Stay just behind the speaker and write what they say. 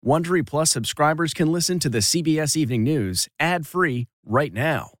Wondery Plus subscribers can listen to the CBS Evening News ad-free right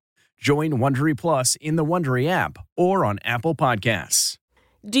now. Join Wondery Plus in the Wondery app or on Apple Podcasts.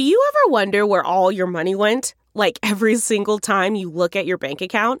 Do you ever wonder where all your money went? Like every single time you look at your bank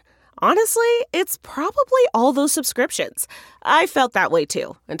account? Honestly, it's probably all those subscriptions. I felt that way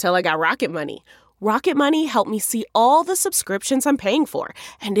too, until I got Rocket Money. Rocket Money helped me see all the subscriptions I'm paying for,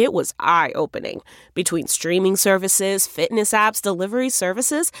 and it was eye-opening. Between streaming services, fitness apps, delivery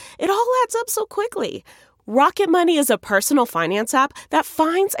services, it all adds up so quickly. Rocket Money is a personal finance app that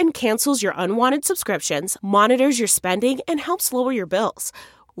finds and cancels your unwanted subscriptions, monitors your spending, and helps lower your bills.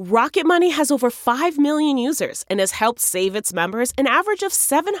 Rocket Money has over 5 million users and has helped save its members an average of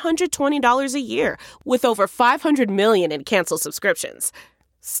 $720 a year, with over 500 million in canceled subscriptions.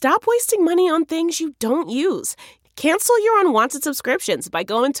 Stop wasting money on things you don't use. Cancel your unwanted subscriptions by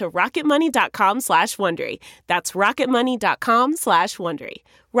going to rocketmoney.com/Wondery. That's rocketmoney.com/Wondery.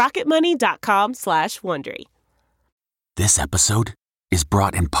 rocketmoney.com/Wondery. This episode is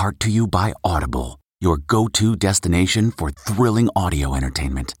brought in part to you by Audible, your go-to destination for thrilling audio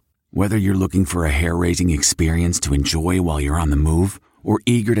entertainment. Whether you're looking for a hair-raising experience to enjoy while you're on the move or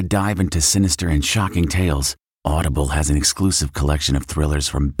eager to dive into sinister and shocking tales, Audible has an exclusive collection of thrillers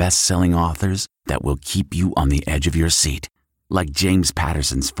from best-selling authors that will keep you on the edge of your seat. Like James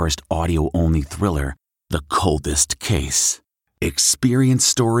Patterson's first audio-only thriller, The Coldest Case. Experience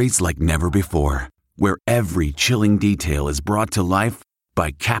stories like never before, where every chilling detail is brought to life by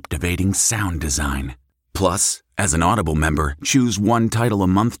captivating sound design. Plus, as an Audible member, choose one title a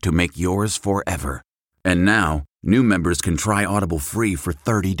month to make yours forever. And now, new members can try Audible free for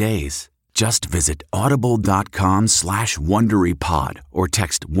 30 days. Just visit audible.com/WonderyPod or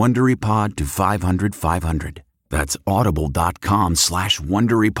text WonderyPod to 500-500. That's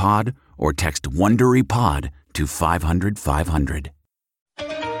audible.com/WonderyPod or text WonderyPod to 500-500.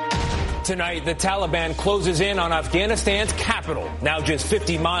 Tonight, the Taliban closes in on Afghanistan's capital, now just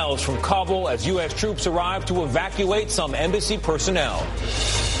 50 miles from Kabul, as U.S. troops arrive to evacuate some embassy personnel.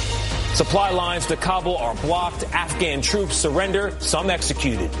 Supply lines to Kabul are blocked. Afghan troops surrender, some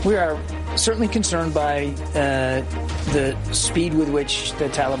executed. We are certainly concerned by the speed with which the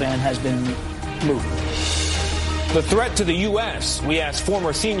Taliban has been moving. The threat to the U.S. We asked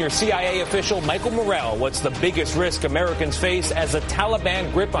former senior CIA official Michael Morrell what's the biggest risk Americans face as the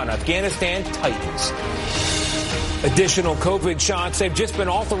Taliban grip on Afghanistan tightens. Additional COVID shots, they've just been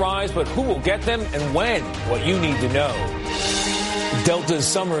authorized, but who will get them and when? What you need to know. Delta's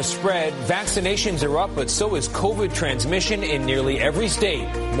summer spread. Vaccinations are up, but so is COVID transmission in nearly every state.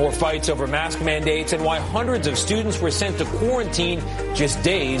 More fights over mask mandates and why hundreds of students were sent to quarantine just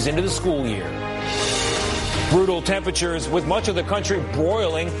days into the school year. Brutal temperatures with much of the country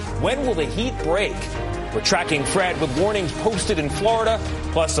broiling. When will the heat break? We're tracking Fred with warnings posted in Florida,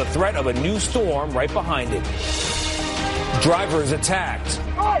 plus the threat of a new storm right behind it. Drivers attacked.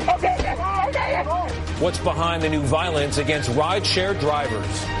 What's behind the new violence against rideshare drivers?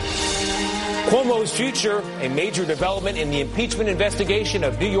 Cuomo's future, a major development in the impeachment investigation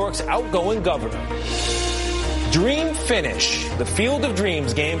of New York's outgoing governor. Dream Finish. The Field of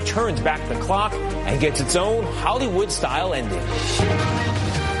Dreams game turns back the clock and gets its own Hollywood-style ending.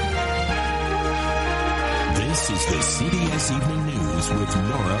 This is the CBS Evening News with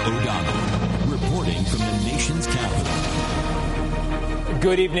Norah O'Donnell, reporting from the nation's capital.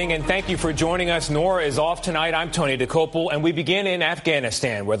 Good evening, and thank you for joining us. Nora is off tonight. I'm Tony DeCopel, and we begin in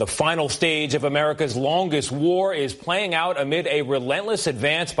Afghanistan, where the final stage of America's longest war is playing out amid a relentless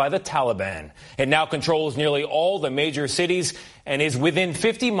advance by the Taliban. It now controls nearly all the major cities and is within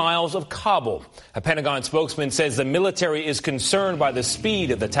 50 miles of Kabul. A Pentagon spokesman says the military is concerned by the speed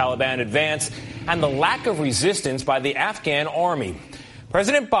of the Taliban advance and the lack of resistance by the Afghan army.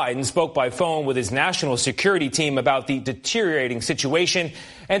 President Biden spoke by phone with his national security team about the deteriorating situation.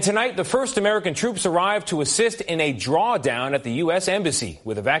 And tonight, the first American troops arrived to assist in a drawdown at the U.S. Embassy,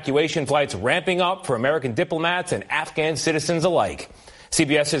 with evacuation flights ramping up for American diplomats and Afghan citizens alike.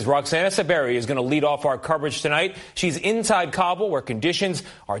 CBS's Roxana Saberi is going to lead off our coverage tonight. She's inside Kabul, where conditions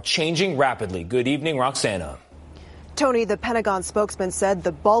are changing rapidly. Good evening, Roxana. Tony, the Pentagon spokesman said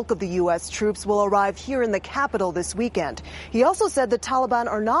the bulk of the U.S. troops will arrive here in the capital this weekend. He also said the Taliban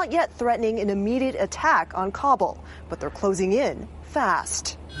are not yet threatening an immediate attack on Kabul, but they're closing in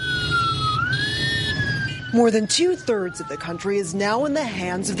fast. More than 2/3 of the country is now in the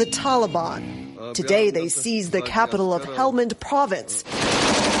hands of the Taliban. Today, they seized the capital of Helmand province,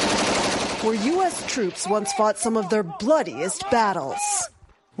 where U.S. troops once fought some of their bloodiest battles.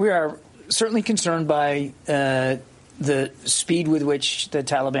 We are certainly concerned by the speed with which the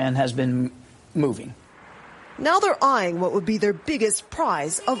Taliban has been moving. Now they're eyeing what would be their biggest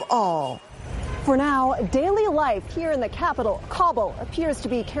prize of all. For now, daily life here in the capital, Kabul, appears to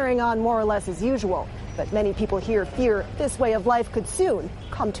be carrying on more or less as usual. But many people here fear this way of life could soon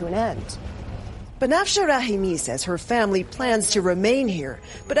come to an end. Banafsha Rahimi says her family plans to remain here,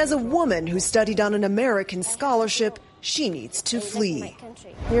 but as a woman who studied on an American scholarship, she needs to flee.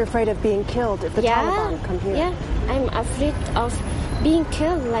 You're afraid of being killed if the Taliban come here? Yeah, I'm afraid of being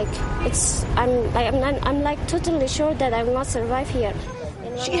killed. I'm totally sure that I will not survive here.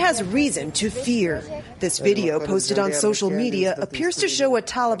 She has reason to fear. This video posted on social media appears to show a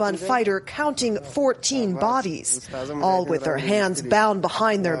Taliban fighter counting 14 bodies, all with their hands bound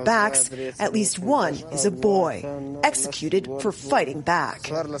behind their backs. At least one is a boy, executed for fighting back.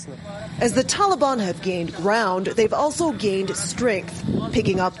 As the Taliban have gained ground, they've also gained strength,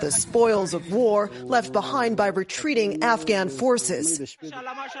 picking up the spoils of war left behind by retreating Afghan forces.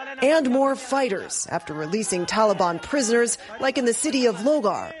 And more fighters after releasing Taliban prisoners, like in the city of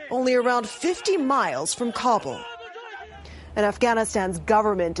Logar, only around 50 miles from Kabul. And Afghanistan's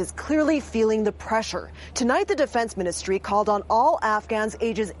government is clearly feeling the pressure. Tonight, the Defense Ministry called on all Afghans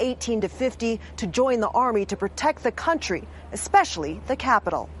ages 18 to 50 to join the army to protect the country, especially the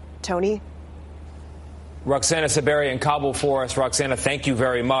capital. Tony? Roxana Saberi in Kabul for us. Roxana, thank you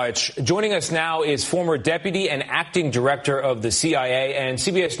very much. Joining us now is former deputy and acting director of the CIA and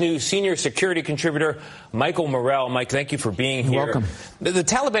CBS News senior security contributor Michael Morell. Mike, thank you for being here. You're welcome. The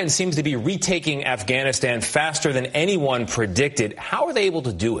Taliban seems to be retaking Afghanistan faster than anyone predicted. How are they able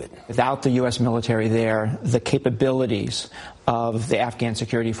to do it? Without the U.S. military there, the capabilities of the Afghan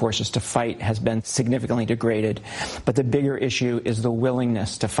security forces to fight has been significantly degraded. But the bigger issue is the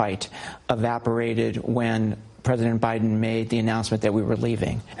willingness to fight evaporated when President Biden made the announcement that we were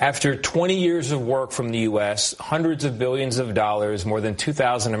leaving. After 20 years of work from the U.S., hundreds of billions of dollars, more than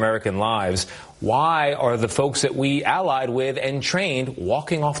 2,000 American lives, why are the folks that we allied with and trained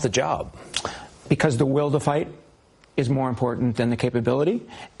walking off the job? Because the will to fight is more important than the capability,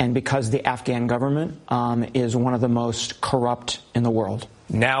 and because the Afghan government is one of the most corrupt in the world.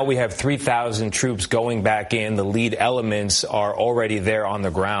 Now we have 3,000 troops going back in. The lead elements are already there on the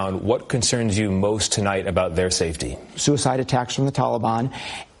ground. What concerns you most tonight about their safety? Suicide attacks from the Taliban.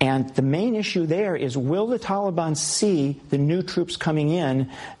 And the main issue there is, will the Taliban see the new troops coming in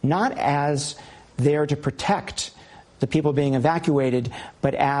not as there to protect the people being evacuated,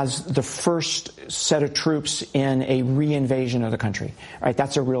 but as the first set of troops in a re-invasion of the country. All right,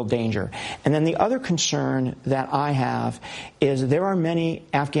 that's a real danger. And then the other concern that I have is there are many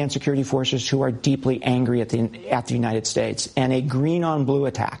Afghan security forces who are deeply angry at the United States. And a green-on-blue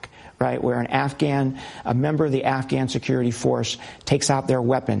attack, right, where a member of the Afghan security force takes out their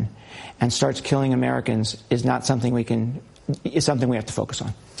weapon and starts killing Americans is not something something we have to focus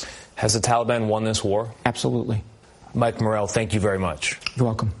on. Has the Taliban won this war? Absolutely. Mike Morell, thank you very much. You're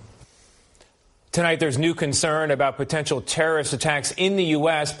welcome. Tonight, there's new concern about potential terrorist attacks in the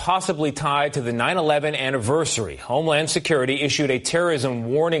U.S., possibly tied to the 9/11 anniversary. Homeland Security issued a terrorism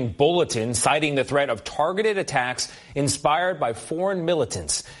warning bulletin citing the threat of targeted attacks inspired by foreign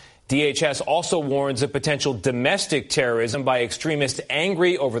militants. DHS also warns of potential domestic terrorism by extremists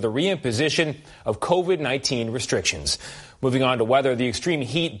angry over the reimposition of COVID-19 restrictions. Moving on to weather, the extreme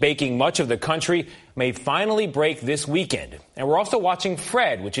heat baking much of the country may finally break this weekend. And we're also watching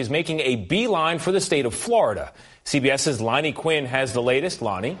Fred, which is making a beeline for the state of Florida. CBS's Lonnie Quinn has the latest.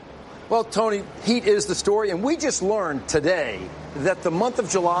 Lonnie? Well, Tony, heat is the story, and we just learned today that the month of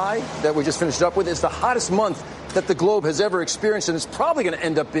July that we just finished up with is the hottest month that the globe has ever experienced, and it's probably going to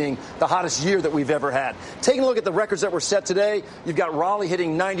end up being the hottest year that we've ever had. Taking a look at the records that were set today, you've got Raleigh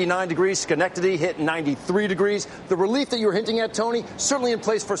hitting 99 degrees, Schenectady hit 93 degrees. The relief that you were hinting at, Tony, certainly in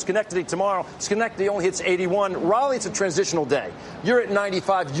place for Schenectady tomorrow. Schenectady only hits 81. Raleigh, it's a transitional day. You're at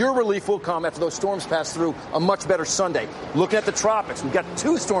 95. Your relief will come after those storms pass through a much better Sunday. Looking at the tropics, we've got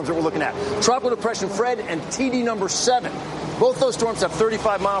two storms that we're looking at. Tropical Depression Fred and TD number 7. Both those storms have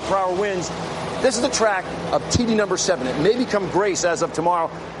 35-mile-per-hour winds. This is the track of TD number 7. It may become Grace as of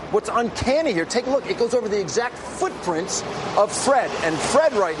tomorrow. What's uncanny here, take a look. It goes over the exact footprints of Fred. And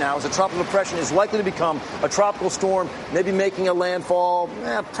Fred right now, as a tropical depression, is likely to become a tropical storm, maybe making a landfall.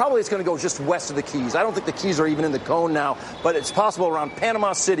 Probably it's going to go just west of the Keys. I don't think the Keys are even in the cone now, but it's possible around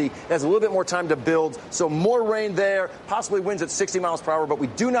Panama City. It has a little bit more time to build, so more rain there, possibly winds at 60 miles per hour, but we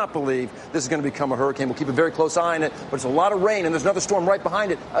do not believe this is going to become a hurricane. We'll keep a very close eye on it, but it's a lot of rain, and there's another storm right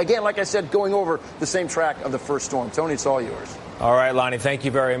behind it. Again, like I said, going over the same track of the first storm. Tony, it's all yours. All right, Lonnie, thank you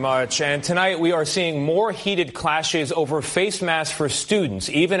very much. And tonight we are seeing more heated clashes over face masks for students,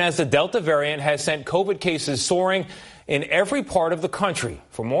 even as the Delta variant has sent COVID cases soaring in every part of the country.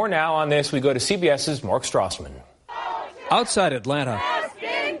 For more now on this, we go to CBS's Mark Strassman. Outside Atlanta,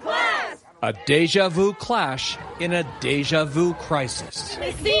 a deja vu clash in a deja vu crisis.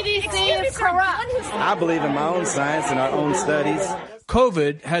 The CDC is corrupt. I believe in my own science and our own studies.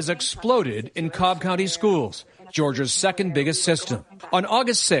 COVID has exploded in Cobb County schools, Georgia's second biggest system. On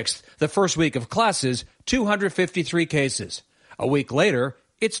August 6th, the first week of classes, 253 cases. A week later,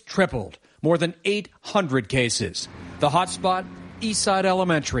 it's tripled, more than 800 cases. The hotspot, Eastside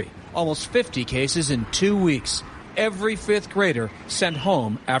Elementary, almost 50 cases in 2 weeks. Every fifth grader sent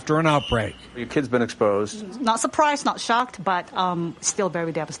home after an outbreak. Your kid's been exposed. Not surprised, not shocked, but still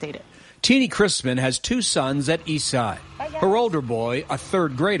very devastated. Teenie Christman has 2 sons at Eastside. Her older boy, a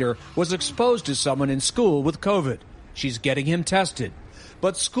third grader, was exposed to someone in school with COVID. She's getting him tested.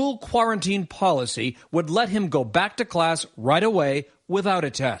 But school quarantine policy would let him go back to class right away without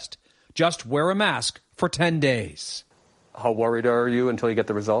a test. Just wear a mask for 10 days. How worried are you until you get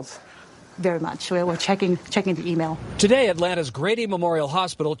the results? Very much. We're checking the email. Today, Atlanta's Grady Memorial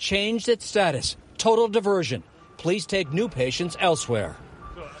Hospital changed its status. Total diversion. Please take new patients elsewhere.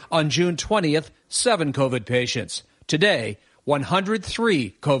 On June 20th, 7 COVID patients. Today,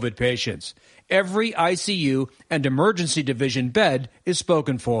 103 COVID patients. Every ICU and emergency division bed is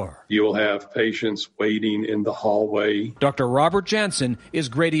spoken for. You'll have patients waiting in the hallway. Dr. Robert Jansen is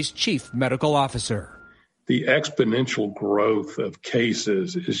Grady's chief medical officer. The exponential growth of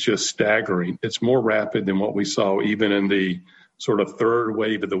cases is just staggering. It's more rapid than what we saw even in the sort of third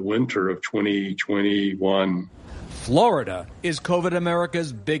wave of the winter of 2021. Florida is COVID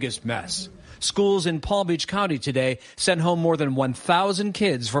America's biggest mess. Schools in Palm Beach County today sent home more than 1,000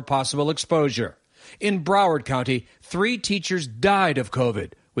 kids for possible exposure. In Broward County, 3 teachers died of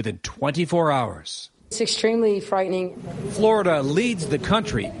COVID within 24 hours. It's extremely frightening. Florida leads the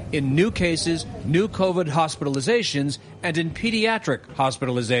country in new cases, new COVID hospitalizations, and in pediatric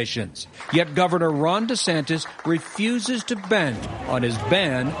hospitalizations. Yet Governor Ron DeSantis refuses to bend on his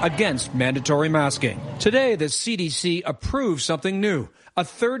ban against mandatory masking. Today, the CDC approved something new. A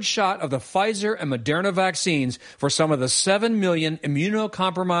third shot of the Pfizer and Moderna vaccines for some of the 7 million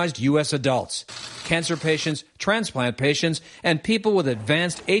immunocompromised U.S. adults. Cancer patients, transplant patients, and people with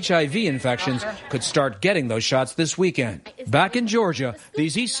advanced HIV infections could start getting those shots this weekend. Back in Georgia,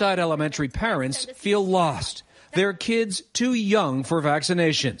 these Eastside Elementary parents feel lost. Their kids too young for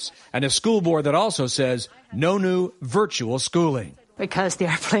vaccinations. And a school board that also says no new virtual schooling. Because they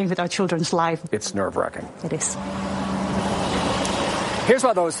are playing with our children's life. It's nerve-wracking. It is. Here's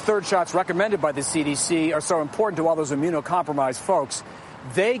why those third shots recommended by the CDC are so important to all those immunocompromised folks.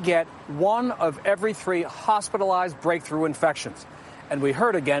 They get 1 of every 3 hospitalized breakthrough infections. And we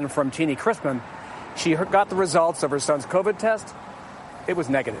heard again from Teenie Christman. She got the results of her son's COVID test. It was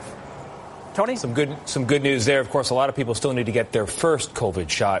negative. Tony? Some good news there. Of course, a lot of people still need to get their first COVID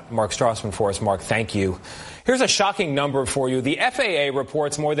shot. Mark Strassman for us. Mark, thank you. Here's a shocking number for you. The FAA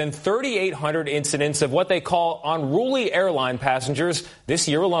reports more than 3,800 incidents of what they call unruly airline passengers this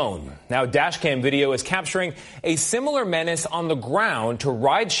year alone. Now, dashcam video is capturing a similar menace on the ground to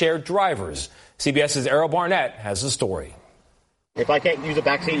rideshare drivers. CBS's Errol Barnett has the story. If I can't use a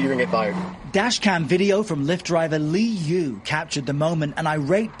backseat, you're going to get fired. Dashcam video from Lyft driver Lee Yu captured the moment an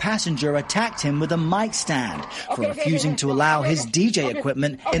irate passenger attacked him with a mic stand for refusing to allow his DJ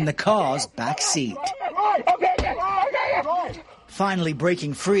equipment in the car's back seat. Finally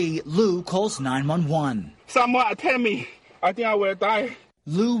breaking free, Lu calls 911. Someone attacked me. I think I will die.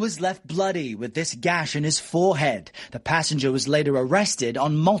 Lu was left bloody with this gash in his forehead. The passenger was later arrested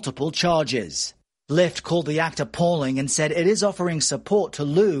on multiple charges. Lyft called the act appalling and said it is offering support to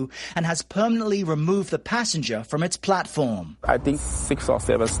Lu and has permanently removed the passenger from its platform. I think 6 or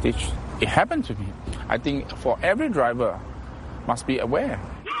 7 stitches. It happened to me. I think for every driver must be aware.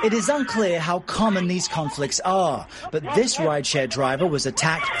 It is unclear how common these conflicts are, but this rideshare driver was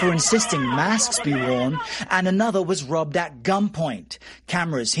attacked for insisting masks be worn, and another was robbed at gunpoint.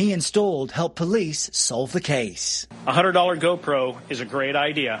 Cameras he installed helped police solve the case. A $100 GoPro is a great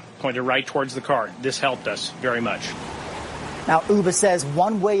idea, pointed right towards the car. This helped us very much. Now, Uber says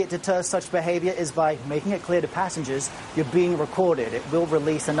one way it deters such behavior is by making it clear to passengers you're being recorded. It will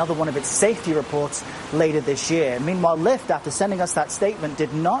release another one of its safety reports later this year. Meanwhile, Lyft, after sending us that statement,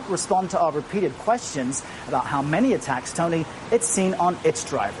 did not respond to our repeated questions about how many attacks, Tony, it's seen on its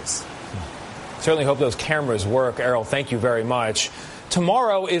drivers. Certainly hope those cameras work. Errol, thank you very much.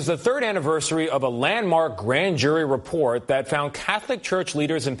 Tomorrow is the 3rd anniversary of a landmark grand jury report that found Catholic Church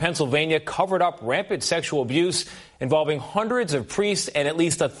leaders in Pennsylvania covered up rampant sexual abuse involving hundreds of priests and at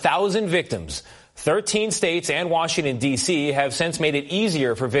least 1,000 victims. 13 states and Washington, D.C. have since made it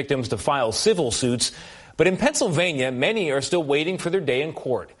easier for victims to file civil suits. But in Pennsylvania, many are still waiting for their day in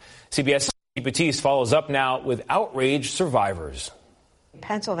court. CBS Batiste follows up now with outraged survivors.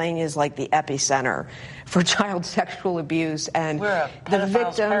 Pennsylvania is like the epicenter for child sexual abuse, and we're a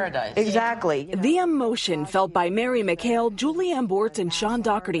victim paradise. Exactly. The emotion felt by Mary McHale, Julianne Bort, and Sean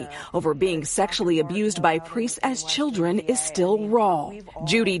Doherty over being sexually abused by priests as children is still raw.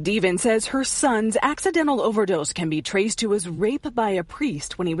 Judy Deven says her son's accidental overdose can be traced to his rape by a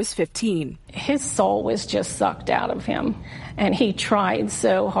priest when he was 15. His soul was just sucked out of him, and he tried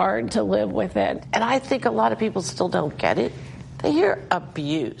so hard to live with it. And I think a lot of people still don't get it. They hear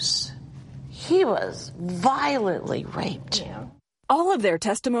abuse. He was violently raped. Yeah. All of their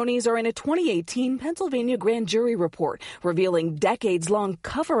testimonies are in a 2018 Pennsylvania grand jury report revealing decades-long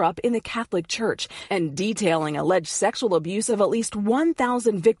cover-up in the Catholic Church and detailing alleged sexual abuse of at least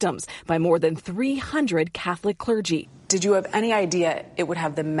 1,000 victims by more than 300 Catholic clergy. Did you have any idea it would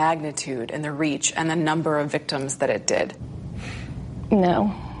have the magnitude and the reach and the number of victims that it did?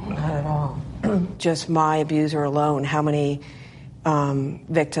 No. Not at all. Just my abuser alone, how many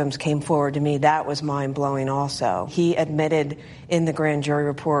victims came forward to me, that was mind-blowing also. He admitted in the grand jury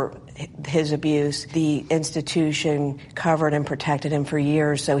report his abuse. The institution covered and protected him for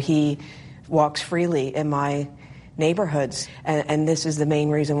years, so he walks freely in my neighborhoods. And this is the main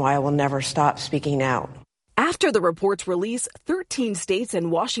reason why I will never stop speaking out. After the report's release, 13 states and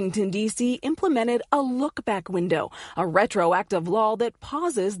Washington, D.C. implemented a look-back window, a retroactive law that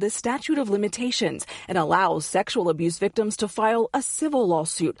pauses the statute of limitations and allows sexual abuse victims to file a civil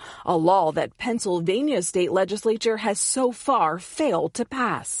lawsuit, a law that Pennsylvania's state legislature has so far failed to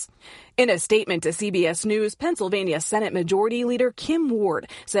pass. In a statement to CBS News, Pennsylvania Senate Majority Leader Kim Ward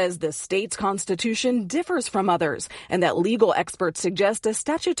says the state's constitution differs from others and that legal experts suggest a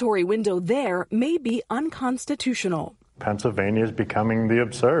statutory window there may be unconstitutional. Pennsylvania is becoming the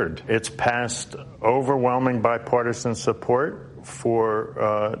absurd. It's passed overwhelming bipartisan support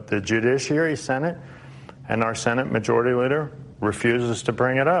for the Judiciary Senate, and our Senate Majority Leader refuses to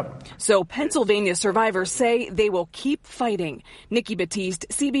bring it up. So Pennsylvania survivors say they will keep fighting. Nikki Batiste,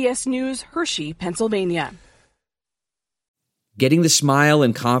 CBS News, Hershey, Pennsylvania. Getting the smile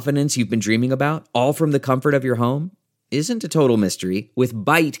and confidence you've been dreaming about, all from the comfort of your home, isn't a total mystery with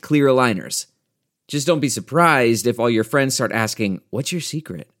Byte clear aligners. Just don't be surprised if all your friends start asking, "What's your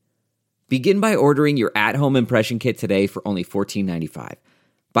secret?" Begin by ordering your at-home impression kit today for only $14.95.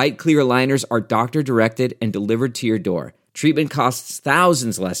 Byte clear aligners are doctor-directed and delivered to your door. Treatment costs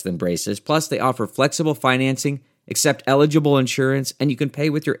thousands less than braces, plus they offer flexible financing, accept eligible insurance, and you can pay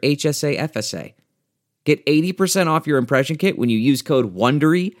with your HSA FSA. Get 80% off your impression kit when you use code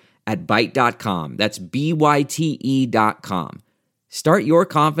WONDERY at Byte.com. That's BYTE.com. Start your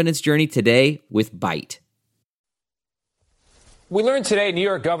confidence journey today with Byte. We learned today New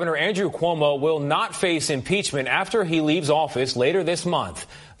York Governor Andrew Cuomo will not face impeachment after he leaves office later this month.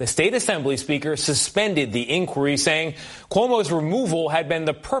 The state assembly speaker suspended the inquiry, saying Cuomo's removal had been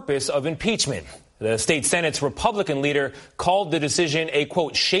the purpose of impeachment. The state Senate's Republican leader called the decision a,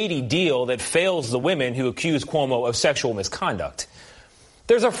 quote, shady deal that fails the women who accuse Cuomo of sexual misconduct.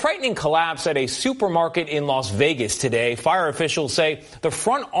 There's a frightening collapse at a supermarket in Las Vegas today. Fire officials say the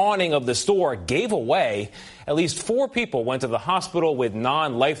front awning of the store gave away. At least 4 people went to the hospital with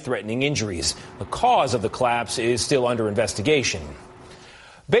non-life-threatening injuries. The cause of the collapse is still under investigation.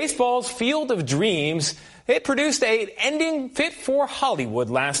 Baseball's Field of Dreams, it produced an ending fit for Hollywood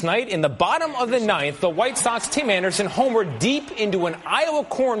last night. In the bottom of the 9th, the White Sox Tim Anderson homered deep into an Iowa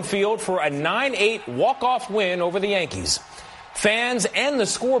cornfield for a 9-8 walk-off win over the Yankees. Fans and the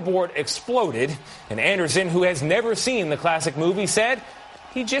scoreboard exploded, and Anderson, who has never seen the classic movie, said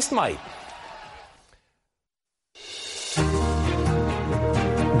he just might.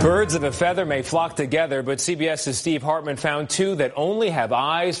 Birds of a feather may flock together, but CBS's Steve Hartman found 2 that only have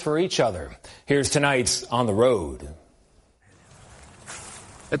eyes for each other. Here's tonight's On the Road.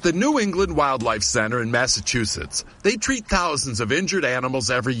 At the New England Wildlife Center in Massachusetts, they treat thousands of injured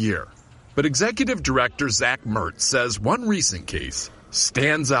animals every year. But Executive Director Zach Mertz says one recent case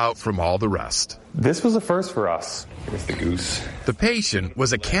stands out from all the rest. This was a first for us. Here's the goose. The patient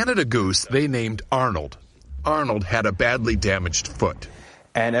was a Canada goose they named Arnold. Arnold had a badly damaged foot.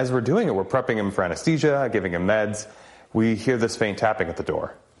 And as we're doing it, we're prepping him for anesthesia, giving him meds. We hear this faint tapping at the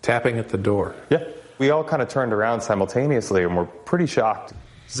door. Tapping at the door? Yeah. We all kind of turned around simultaneously, and we're pretty shocked.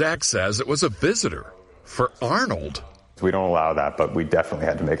 Zach says it was a visitor for Arnold. We don't allow that, but we definitely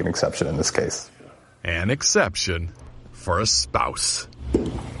had to make an exception in this case. An exception for a spouse.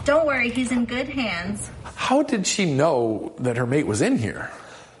 Don't worry, he's in good hands. How did she know that her mate was in here?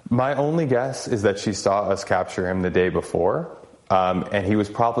 My only guess is that she saw us capture him the day before, and he was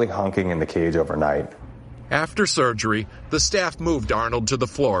probably hunking in the cage overnight. After surgery, the staff moved Arnold to the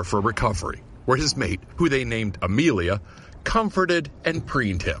floor for recovery, where his mate, who they named Amelia, comforted and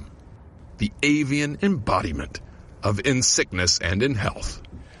preened him. The avian embodiment of in sickness and in health.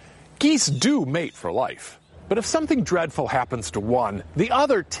 Geese do mate for life, but if something dreadful happens to one, the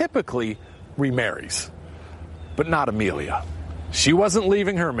other typically remarries. But not Amelia. She wasn't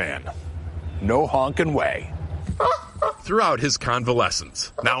leaving her man. No honking way. Throughout his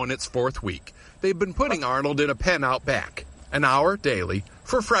convalescence, now in its 4th week, they've been putting Arnold in a pen out back, an hour daily,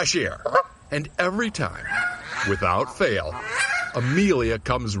 for fresh air. And every time, without fail, Amelia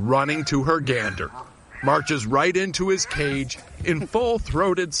comes running to her gander, marches right into his cage in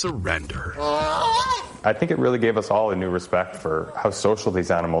full-throated surrender. I think it really gave us all a new respect for how social these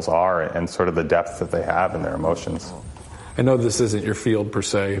animals are and sort of the depth that they have in their emotions. I know this isn't your field per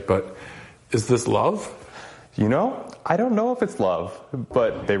se, but is this love? You know, I don't know if it's love,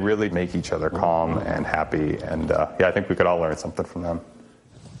 but they really make each other calm and happy, and I think we could all learn something from them.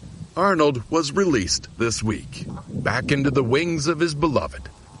 Arnold was released this week, back into the wings of his beloved.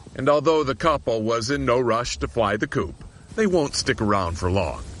 And although the couple was in no rush to fly the coop, they won't stick around for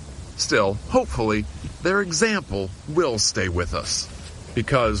long. Still, hopefully, their example will stay with us,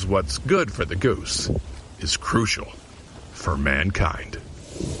 because what's good for the goose is crucial for mankind.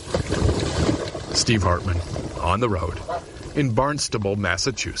 Steve Hartman, on the road, in Barnstable,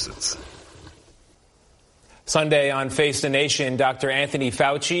 Massachusetts. Sunday on Face the Nation, Dr. Anthony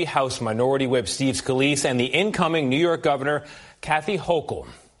Fauci, House Minority Whip Steve Scalise, and the incoming New York Governor, Kathy Hochul.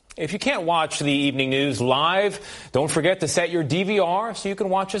 If you can't watch the evening news live, don't forget to set your DVR so you can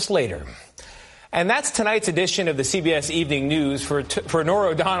watch us later. And that's tonight's edition of the CBS Evening News. For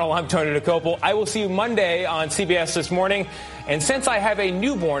Norah O'Donnell, I'm Tony DeCopel. I will see you Monday on CBS This Morning. And since I have a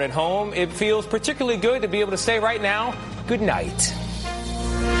newborn at home, it feels particularly good to be able to say right now, good night.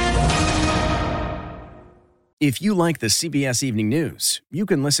 If you like the CBS Evening News, you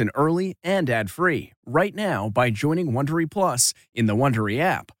can listen early and ad-free right now by joining Wondery Plus in the Wondery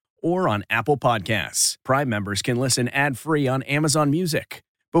app or on Apple Podcasts. Prime members can listen ad-free on Amazon Music.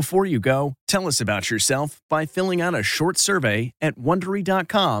 Before you go, tell us about yourself by filling out a short survey at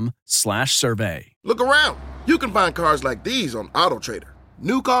Wondery.com/survey. Look around. You can find cars like these on AutoTrader.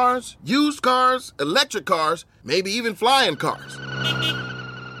 New cars, used cars, electric cars, maybe even flying cars.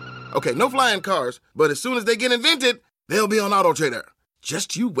 Okay, no flying cars, but as soon as they get invented, they'll be on AutoTrader.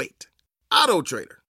 Just you wait. AutoTrader.